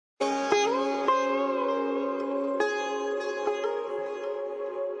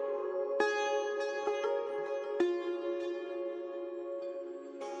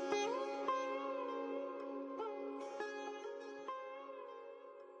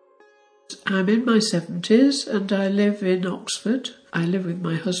I'm in my 70s and I live in Oxford. I live with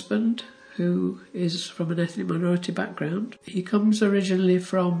my husband, who is from an ethnic minority background. He comes originally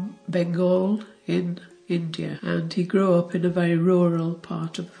from Bengal in India, and he grew up in a very rural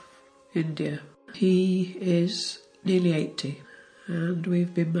part of India. He is nearly 80, and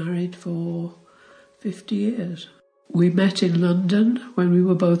we've been married for 50 years. We met in London when we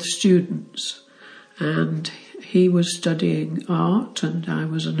were both students, and he was studying art and I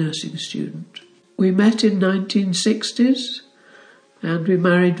was a nursing student. We met in 1960s and we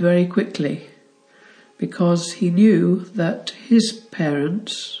married very quickly because he knew that his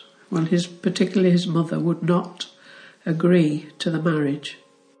parents, particularly his mother, would not agree to the marriage.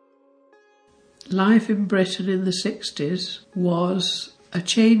 Life in Britain in the 60s was a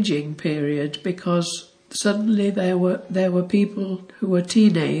changing period because suddenly there were people who were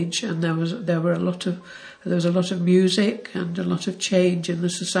teenage, and there was a lot of music and a lot of change in the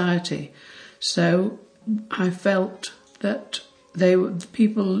society. So I felt that the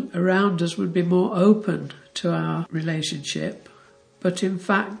people around us would be more open to our relationship, but in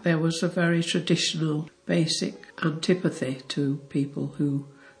fact there was a very traditional, basic antipathy to people who,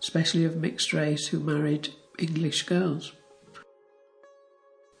 especially of mixed race, who married English girls.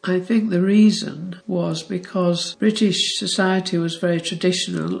 I think the reason was because British society was very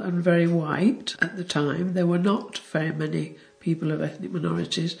traditional and very white at the time. There were not very many people of ethnic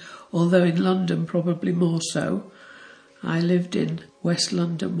minorities, although in London probably more so. I lived in West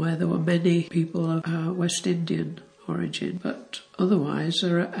London where there were many people of West Indian origin, but otherwise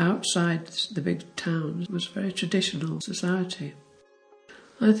outside the big towns it was very traditional society.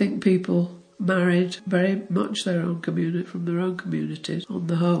 I think people married very much from their own communities on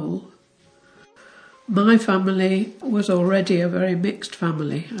the whole. My family was already a very mixed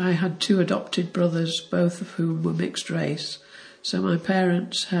family. I had 2 adopted brothers, both of whom were mixed race. So my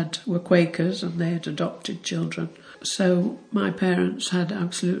parents were Quakers and they had adopted children. So my parents had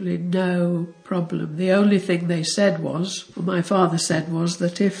absolutely no problem. The only thing my father said was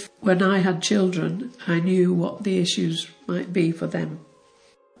that when I had children, I knew what the issues might be for them.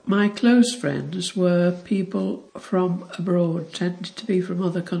 My close friends were people from abroad, tended to be from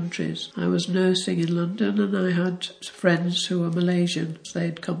other countries. I was nursing in London and I had friends who were Malaysian.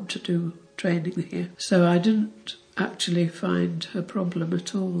 They'd come to do training here. So I didn't actually find a problem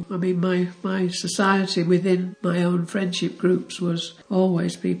at all. I mean, my society within my own friendship groups was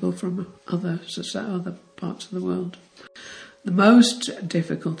always people from other parts of the world. The most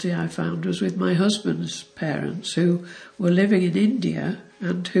difficulty I found was with my husband's parents, who were living in India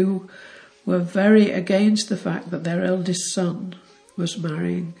and who were very against the fact that their eldest son was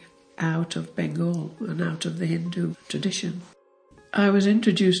marrying out of Bengal and out of the Hindu tradition. I was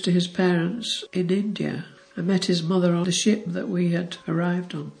introduced to his parents in India. I met his mother on the ship that we had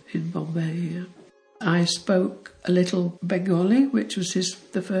arrived on in Bombay. I spoke a little Bengali, which was his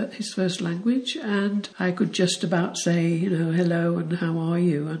first language, and I could just about say, hello and how are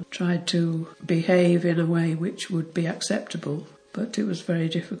you, and tried to behave in a way which would be acceptable. But it was very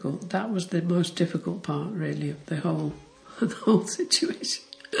difficult. That was the most difficult part, really, of the whole situation.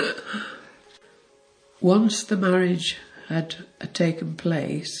 Once the marriage had taken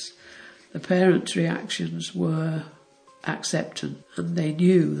place, the parents' reactions were acceptance, and they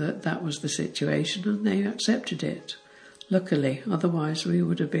knew that was the situation and they accepted it. Luckily, otherwise we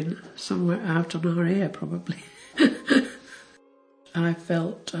would have been somewhere out on our ear probably. I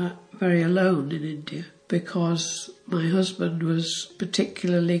felt very alone in India because my husband was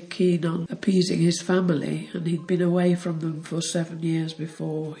particularly keen on appeasing his family, and he'd been away from them for 7 years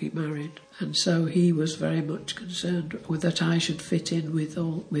before he married, and so he was very much concerned that I should fit in with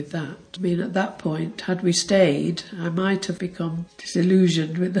that. I mean, at that point, had we stayed, I might have become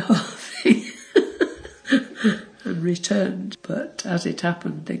disillusioned with the whole thing and returned, but as it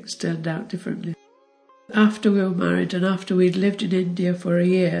happened, things turned out differently. After we were married and after we'd lived in India for a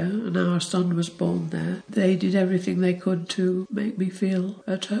year and our son was born there, they did everything they could to make me feel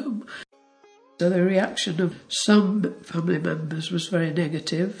at home. So the reaction of some family members was very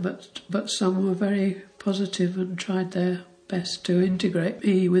negative, but some were very positive and tried their best to integrate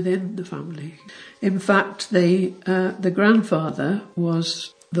me within the family. In fact, the grandfather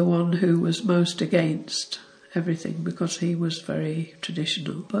was the one who was most against everything because he was very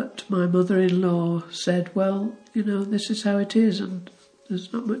traditional. But my mother-in-law said, well, this is how it is and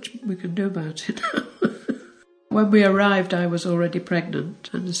there's not much we can do about it. When we arrived, I was already pregnant,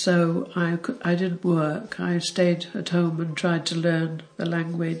 and so I didn't work. I stayed at home and tried to learn the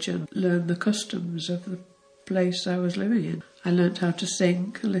language and learn the customs of the place I was living in. I learnt how to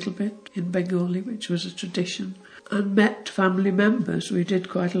sing a little bit in Bengali, which was a tradition. and met family members. We did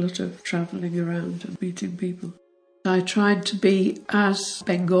quite a lot of travelling around and meeting people. I tried to be as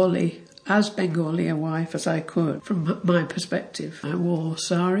Bengali a wife as I could from my perspective. I wore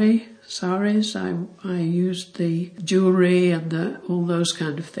saris. I used the jewellery and all those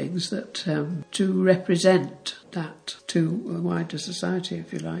kind of things that to represent that to a wider society,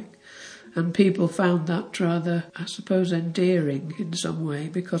 if you like. And people found that rather, I suppose, endearing in some way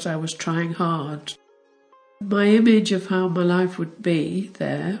because I was trying hard. My image of how my life would be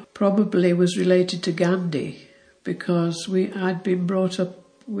there probably was related to Gandhi because I'd been brought up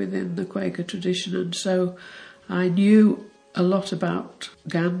within the Quaker tradition, and so I knew a lot about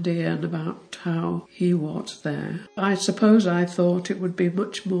Gandhi and about how he was there. I suppose I thought it would be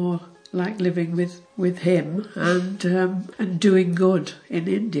much more like living with him and doing good in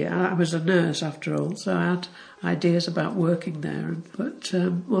India. I was a nurse after all, so I had ideas about working there. But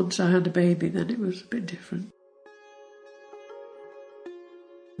once I had a baby, then it was a bit different.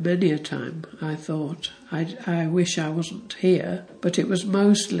 Many a time I thought, I wish I wasn't here, but it was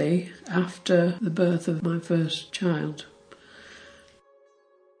mostly after the birth of my first child.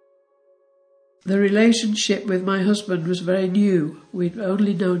 The relationship with my husband was very new. We'd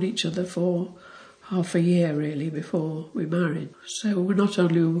only known each other for half a year, really, before we married. So we not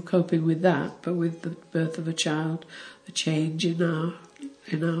only were coping with that, but with the birth of a child, the change in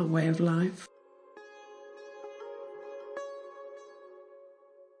our way of life.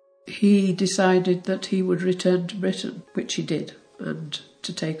 He decided that he would return to Britain, which he did, and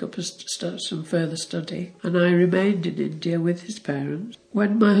to take up some further study. And I remained in India with his parents.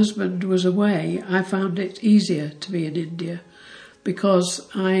 When my husband was away, I found it easier to be in India because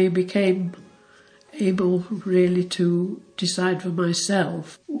I became able really to decide for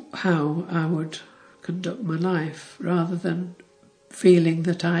myself how I would conduct my life rather than feeling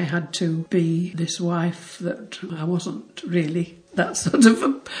that I had to be this wife that I wasn't really that sort of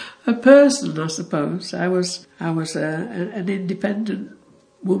a person, I suppose. I was an independent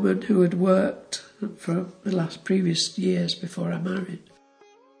woman who had worked for the previous years before I married.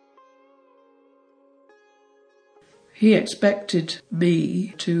 He expected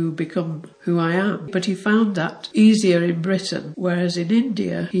me to become who I am, but he found that easier in Britain, whereas in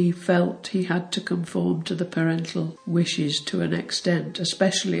India he felt he had to conform to the parental wishes to an extent,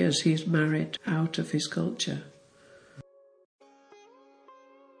 especially as he's married out of his culture.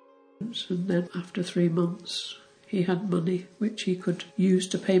 And then after 3 months he had money which he could use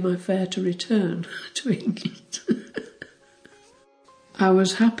to pay my fare to return to England. I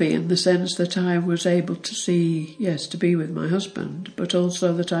was happy in the sense that I was able to be with my husband, but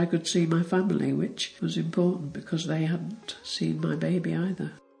also that I could see my family, which was important because they hadn't seen my baby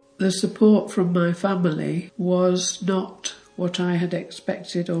either. The support from my family was not what I had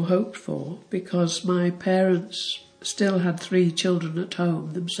expected or hoped for because my parents still had 3 children at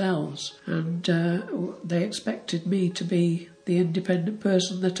home themselves, and they expected me to be the independent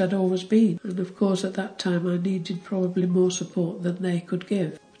person that I'd always been. And of course at that time I needed probably more support than they could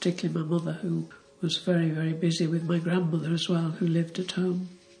give, particularly my mother, who was very, very busy with my grandmother as well, who lived at home.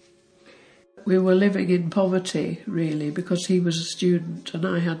 We were living in poverty, really, because he was a student and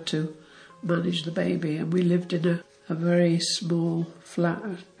I had to manage the baby, and we lived in a very small flat.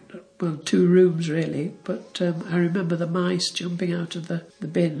 Well, 2 rooms really, but I remember the mice jumping out of the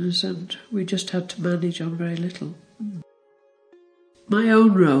bins, and we just had to manage on very little. My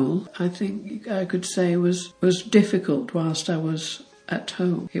own role, I think I could say, was difficult whilst I was at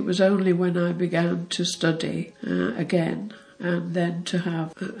home. It was only when I began to study again and then to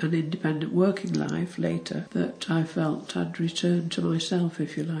have an independent working life later that I felt I'd returned to myself,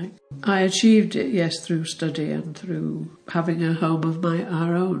 if you like. I achieved it, yes, through study and through having a home of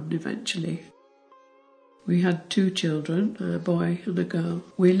our own eventually. We had 2 children, a boy and a girl.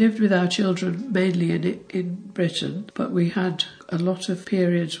 We lived with our children mainly in Britain, but we had a lot of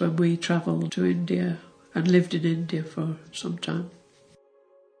periods when we travelled to India and lived in India for some time.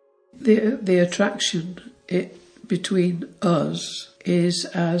 The attraction between us is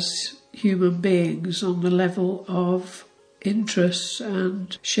as human beings on the level of interests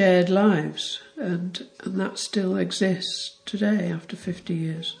and shared lives, and that still exists today after 50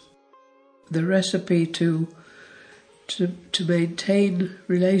 years. The recipe to maintain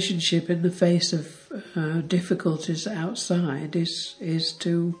relationship in the face of difficulties outside is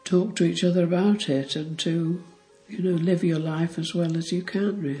to talk to each other about it and to live your life as well as you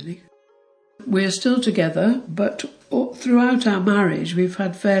can, really. We're still together, but throughout our marriage we've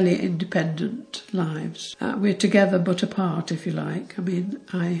had fairly independent lives. We're together but apart, if you like. I mean,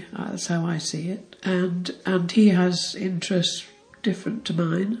 that's how I see it. And he has interests different to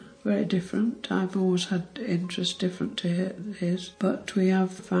mine, very different. I've always had interests different to his, but we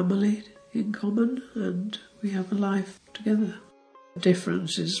have family in common and we have a life together. The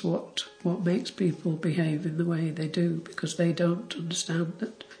difference is what makes people behave in the way they do, because they don't understand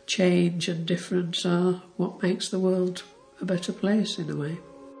that change and difference are what makes the world a better place in a way.